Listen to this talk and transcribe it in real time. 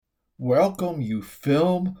Welcome, you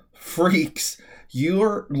film freaks.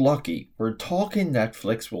 You're lucky. We're talking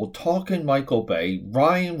Netflix, we're talking Michael Bay,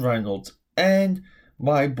 Ryan Reynolds, and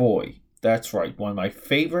my boy. That's right, one of my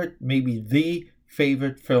favorite, maybe the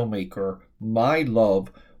favorite filmmaker, my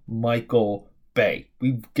love, Michael Bay.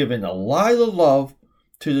 We've given a lot of love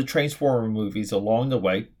to the Transformer movies along the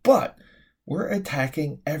way, but we're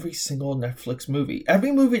attacking every single Netflix movie.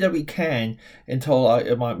 Every movie that we can until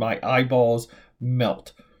my eyeballs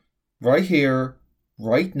melt. Right here,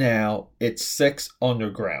 right now, it's Six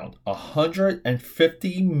Underground.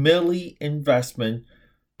 150 milli investment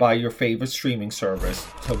by your favorite streaming service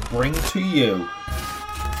to bring to you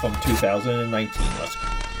from 2019. Let's go.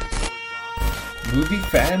 Movie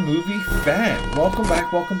fan. Welcome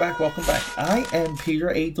back. I am Peter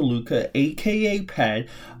A. DeLuca, aka Pad,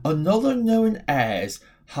 another known as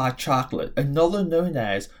Hot Chocolate, another known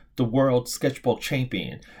as the World Sketchbook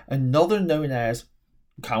Champion, another known as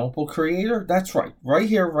comic book creator. That's right. Right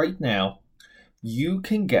here, right now, you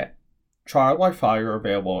can get Trial by Fire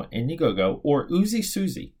available on Indiegogo or Uzi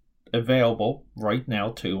Suzy available right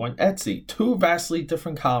now too on Etsy. Two vastly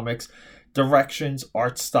different comics, directions,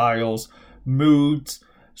 art styles, moods,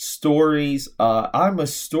 stories. I'm a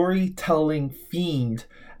storytelling fiend,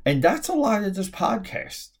 and that's a lot of this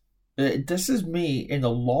podcast. This is me in a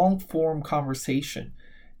long form conversation,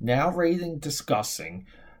 narrating, discussing,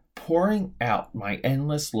 pouring out my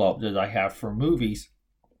endless love that I have for movies.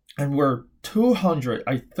 And we're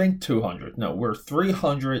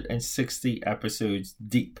 360 episodes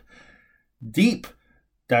deep.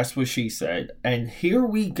 That's what she said. And here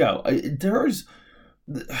we go.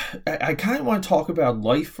 I kind of want to talk about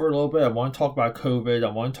life for a little bit. I want to talk about COVID.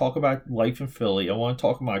 I want to talk about life in Philly. I want to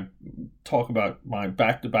talk about my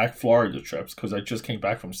back-to-back Florida trips because I just came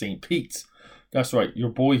back from St. Pete's. That's right, your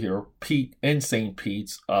boy here, Pete in St.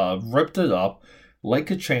 Pete's, ripped it up like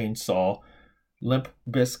a chainsaw, Limp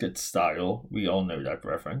Bizkit style. We all know that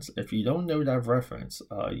reference. If you don't know that reference,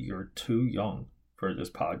 you're too young for this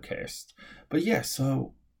podcast. But yeah,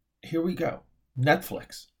 so here we go.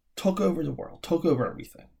 Netflix took over the world, took over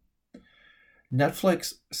everything.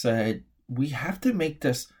 Netflix said, we have to make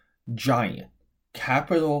this giant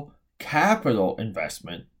capital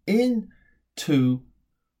investment into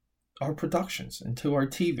our productions, into our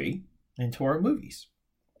TV, into our movies.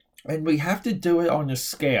 And we have to do it on a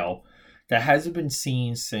scale that hasn't been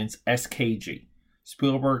seen since SKG.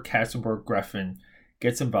 Spielberg, Katzenberg, Geffen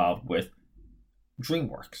gets involved with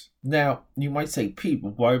DreamWorks. Now, you might say, Pete,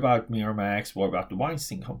 what about Miramax? What about the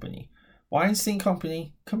Weinstein Company? Weinstein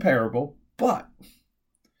Company, comparable, but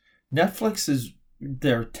Netflix is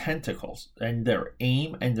their tentacles and their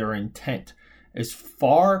aim and their intent is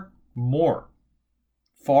far more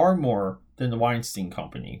than the Weinstein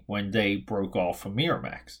Company when they broke off from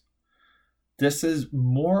Miramax. This is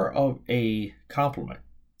more of a compliment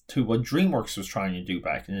to what DreamWorks was trying to do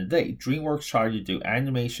back in the day. DreamWorks tried to do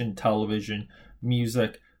animation, television,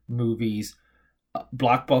 music, movies,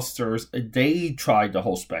 blockbusters. They tried the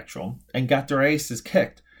whole spectrum and got their asses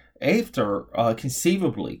kicked after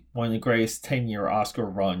conceivably one of the greatest 10-year Oscar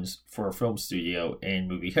runs for a film studio in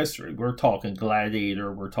movie history. We're talking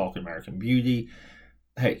Gladiator, we're talking American Beauty.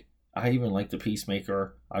 Hey, I even like The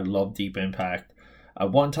Peacemaker. I love Deep Impact.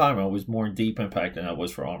 At one time, I was more in Deep Impact than I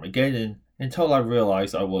was for Armageddon until I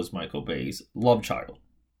realized I was Michael Bay's love child.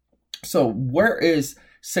 So where is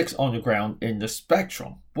Six Underground in the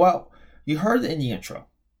spectrum? Well, you heard it in the intro.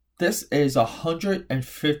 This is a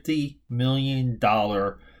 $150 million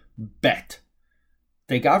bet.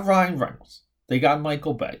 They got Ryan Reynolds. They got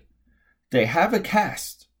Michael Bay. They have a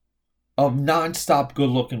cast of non-stop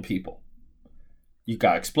good-looking people. You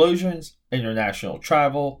got explosions, international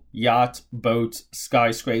travel, yachts, boats,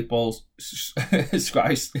 skyscrapers,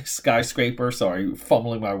 sorry,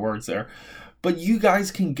 fumbling my words there. But you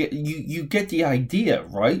guys can get, you get the idea,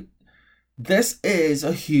 right? This is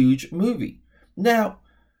a huge movie. Now,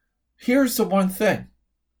 here's the one thing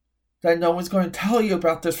that no one's going to tell you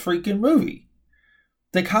about this freaking movie.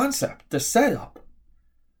 The concept, the setup,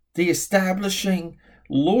 the establishing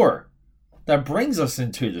lore that brings us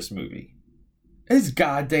into this movie. It's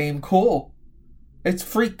goddamn cool. It's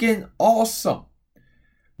freaking awesome.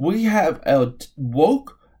 We have a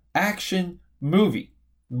woke action movie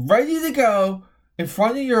ready to go in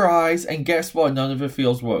front of your eyes, and guess what? None of it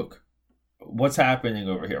feels woke. What's happening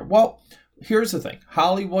over here? Well, here's the thing.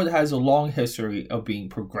 Hollywood has a long history of being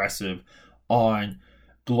progressive on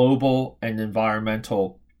global and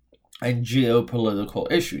environmental and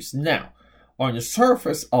geopolitical issues. Now, on the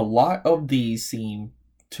surface, a lot of these seem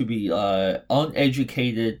to be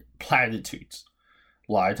uneducated platitudes.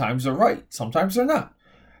 A lot of times they're right, sometimes they're not.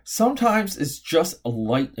 Sometimes it's just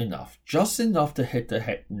light enough, just enough to hit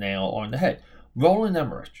the nail on the head. Roland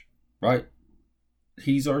Emmerich, right?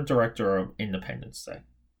 He's our director of Independence Day.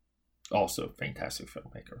 Also a fantastic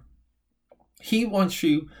filmmaker. He wants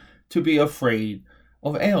you to be afraid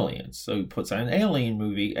of aliens. So he puts out an alien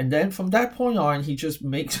movie, and then from that point on, he just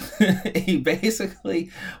makes he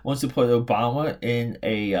basically wants to put Obama in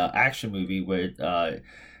a action movie with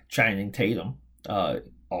Channing Tatum.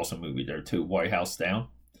 Awesome movie there too. White House Down.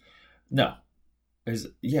 No,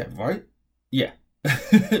 right? Yeah.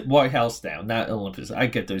 White House Down, not Olympus. I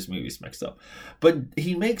get those movies mixed up. But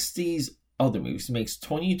he makes these other movies. He makes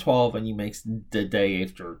 2012 and he makes The Day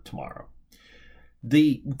After Tomorrow.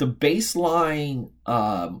 The baseline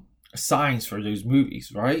signs for those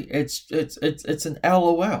movies, right? It's an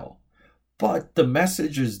LOL. But the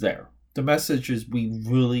message is there. The message is we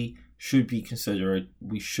really should be considerate.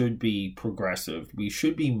 We should be progressive. We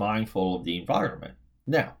should be mindful of the environment.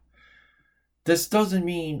 Now, this doesn't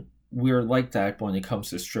mean we're like that when it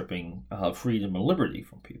comes to stripping freedom and liberty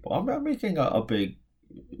from people. I'm making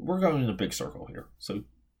we're going in a big circle here, so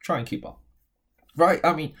try and keep up. Right?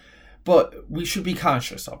 I mean, but we should be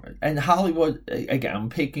conscious of it. And Hollywood, again, I'm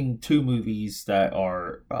picking two movies that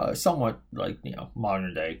are somewhat like,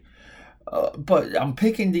 modern day. But I'm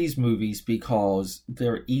picking these movies because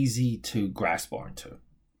they're easy to grasp onto.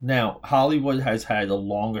 Now, Hollywood has had a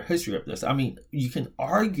longer history of this. I mean, you can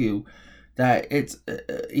argue that it's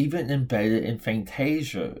even embedded in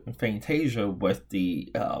Fantasia with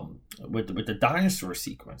the dinosaur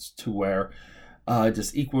sequence, to where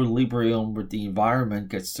this equilibrium with the environment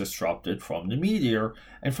gets disrupted from the meteor,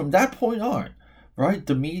 and from that point on, right,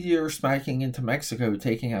 the meteor smacking into Mexico,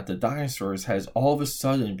 taking out the dinosaurs, has all of a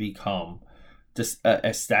sudden become this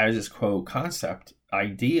a status quo concept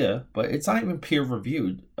idea, but it's not even peer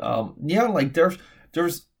reviewed.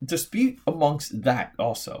 There's dispute amongst that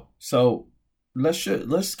also. So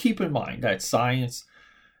let's keep in mind that science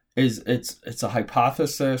it's a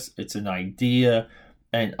hypothesis, it's an idea,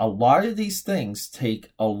 and a lot of these things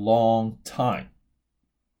take a long time,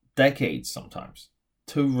 decades sometimes,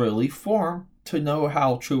 to really form, to know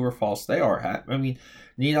how true or false they are. I mean,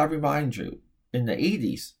 need I remind you, in the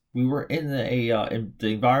 80s, we were in the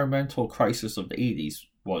environmental crisis of the 80s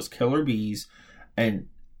was killer bees and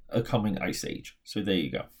a coming ice age. So there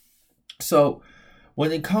you go. So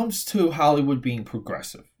when it comes to Hollywood being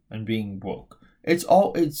progressive and being woke,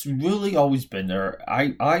 it's really always been there.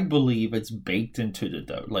 I believe it's baked into the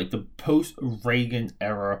dough. Like the post-Reagan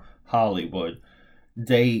era Hollywood,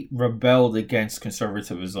 they rebelled against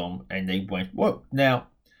conservatism and they went woke. Now,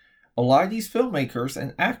 a lot of these filmmakers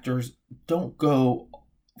and actors don't go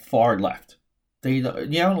far left. They,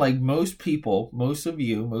 like most people, most of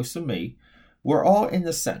you, most of me, we're all in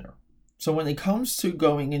the center. So when it comes to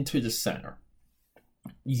going into the center,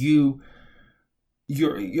 you're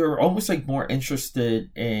almost like more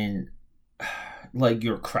interested in like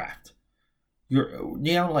your craft. You're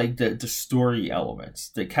like the story elements,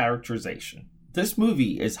 the characterization. This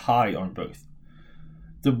movie is high on both.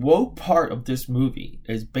 The woke part of this movie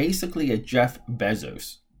is basically a Jeff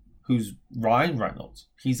Bezos, who's Ryan Reynolds.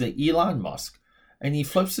 He's an Elon Musk, and he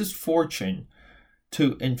flips his fortune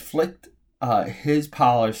to inflict his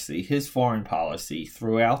foreign policy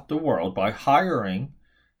throughout the world by hiring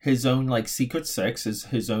his own like Secret Six,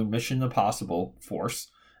 his own Mission Impossible force,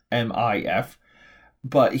 MIF.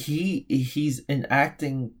 But he's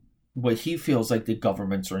enacting what he feels like the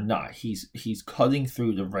governments are not. He's cutting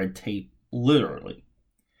through the red tape, literally.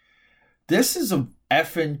 This is a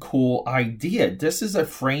effing cool idea. This is a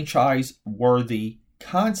franchise-worthy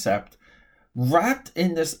concept wrapped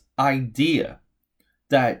in this idea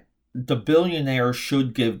that the billionaire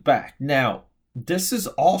should give back. Now, this is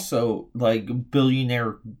also like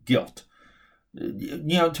billionaire guilt.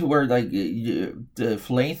 To where like the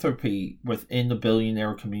philanthropy within the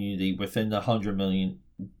billionaire community, within the 100 million,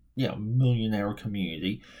 millionaire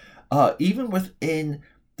community, even within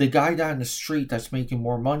the guy down the street that's making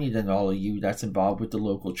more money than all of you, that's involved with the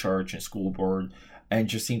local church and school board, and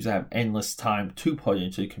just seems to have endless time to put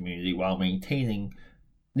into the community while maintaining,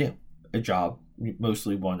 a job,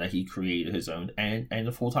 mostly one that he created his own, and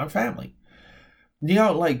a full-time family.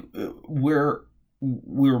 We're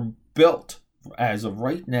built as of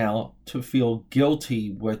right now to feel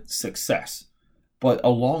guilty with success, but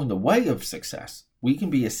along the way of success, we can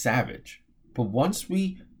be a savage. But once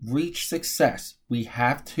we reach success, we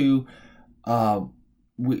have to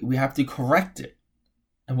we have to correct it,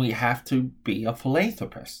 and we have to be a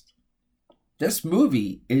philanthropist. This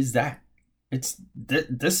movie is that.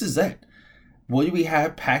 This is it. What do we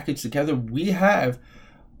have packaged together? We have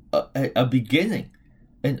a beginning,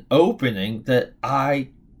 an opening that I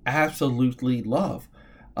absolutely love.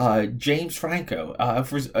 James Franco,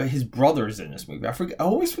 for his brother's in this movie. I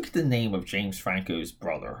always forget the name of James Franco's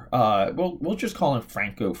brother. We'll just call him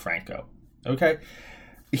Franco. Okay,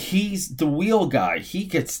 he's the wheel guy. He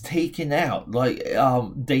gets taken out. Like,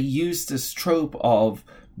 they use this trope of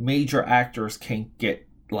major actors can't get,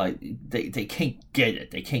 like, they can't get it.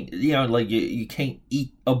 They can't, like, you can't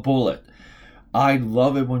eat a bullet. I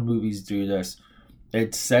love it when movies do this.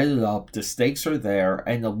 It set it up. The stakes are there,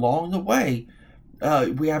 and along the way,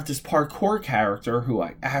 we have this parkour character who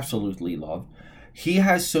I absolutely love. He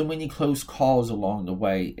has so many close calls along the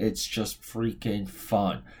way. It's just freaking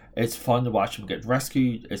fun. It's fun to watch him get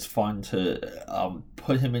rescued. It's fun to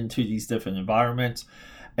put him into these different environments.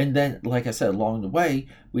 And then, like I said, along the way,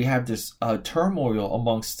 we have this turmoil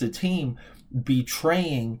amongst the team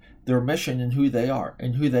betraying their mission and who they are.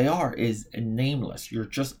 And who they are is nameless. You're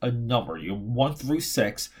just a number. You're 1 through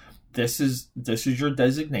 6. This is your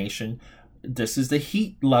designation. This is the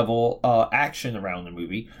heat level action around the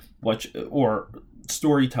movie, or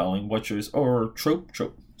storytelling, or trope.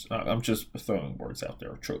 I'm just throwing words out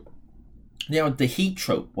there. Trope. Now, the heat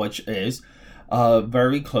trope, which is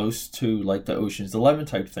very close to like the Ocean's 11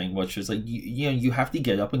 type thing, which is like you have to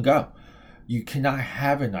get up and go. You cannot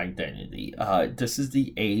have an identity. This is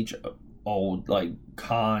the age old like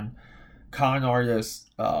con artist,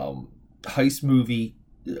 heist movie,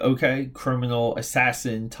 okay, criminal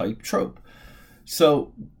assassin type trope.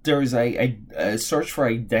 So there's a search for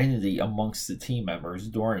identity amongst the team members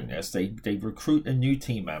during this. They recruit a new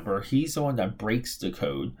team member. He's the one that breaks the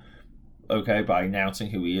code, okay, by announcing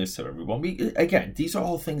who he is to everyone. Again, these are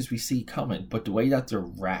all things we see coming, but the way that they're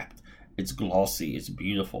wrapped, it's glossy, it's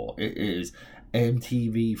beautiful. It is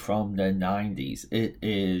MTV from the 90s. It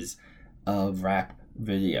is a rap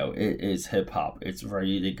video. It is hip-hop. It's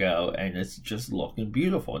ready to go, and it's just looking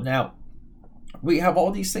beautiful. Now, we have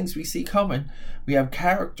all these things we see coming. We have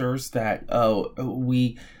characters that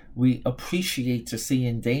we appreciate to see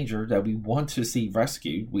in danger, that we want to see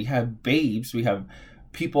rescued. We have babes. We have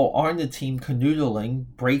people on the team canoodling,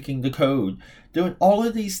 breaking the code, doing all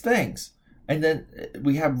of these things. And then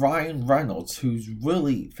we have Ryan Reynolds, who's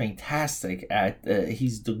really fantastic at,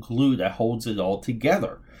 he's the glue that holds it all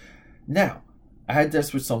together. Now, I had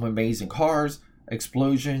this with some amazing cars,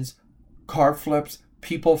 explosions, car flips,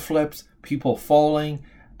 people falling,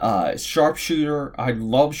 sharpshooter. I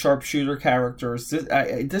love sharpshooter characters.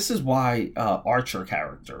 This is why Archer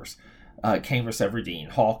characters, Katniss Everdeen,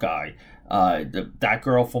 Hawkeye, that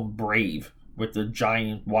girl from Brave with the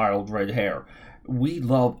giant wild red hair. We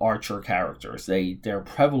love Archer characters. They're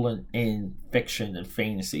prevalent in fiction and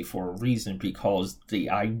fantasy for a reason, because the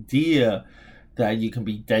idea that you can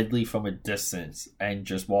be deadly from a distance and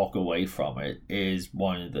just walk away from it is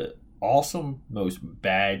one of the awesome, most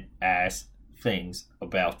badass things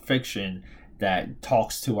about fiction that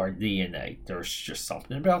talks to our DNA. There's just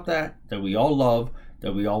something about that we all love,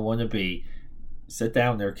 that we all want to be. Sit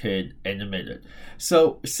down there, kid, and admit it.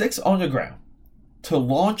 So, 6 Underground, to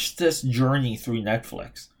launch this journey through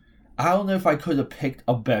Netflix, I don't know if I could have picked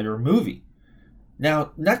a better movie.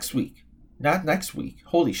 Not next week,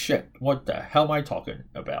 holy shit, what the hell am I talking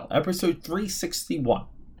about? Episode 361,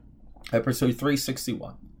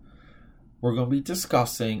 we're going to be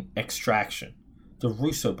discussing Extraction, the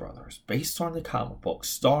Russo brothers, based on the comic book,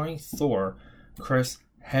 starring Thor, Chris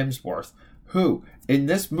Hemsworth, who, in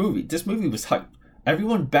this movie was hyped.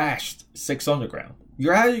 Everyone bashed 6 Underground.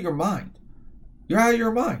 You're out of your mind.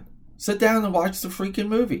 Sit down and watch the freaking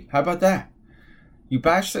movie. How about that? You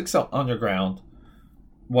bash 6 Underground,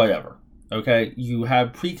 whatever. Okay? You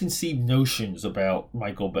have preconceived notions about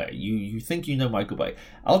Michael Bay. You think you know Michael Bay.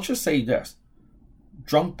 I'll just say this.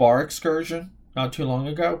 Drunk Bar Excursion, not too long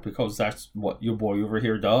ago, because that's what your boy over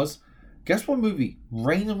here does. Guess what movie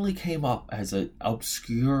randomly came up as an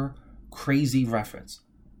obscure, crazy reference?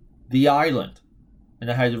 The Island. And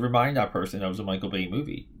I had to remind that person that was a Michael Bay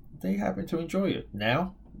movie. They happen to enjoy it.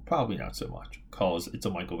 Now, probably not so much, because it's a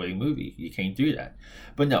Michael Bay movie. You can't do that.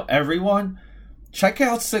 But no, everyone, check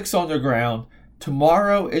out 6 Underground.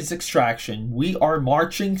 Tomorrow is Extraction. We are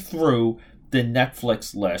marching through the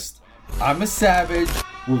Netflix list. I'm a savage.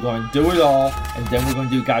 We're going to do it all. And then we're going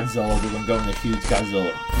to do Godzilla. We're going to go in a huge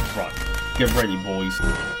Godzilla run. Get ready, boys.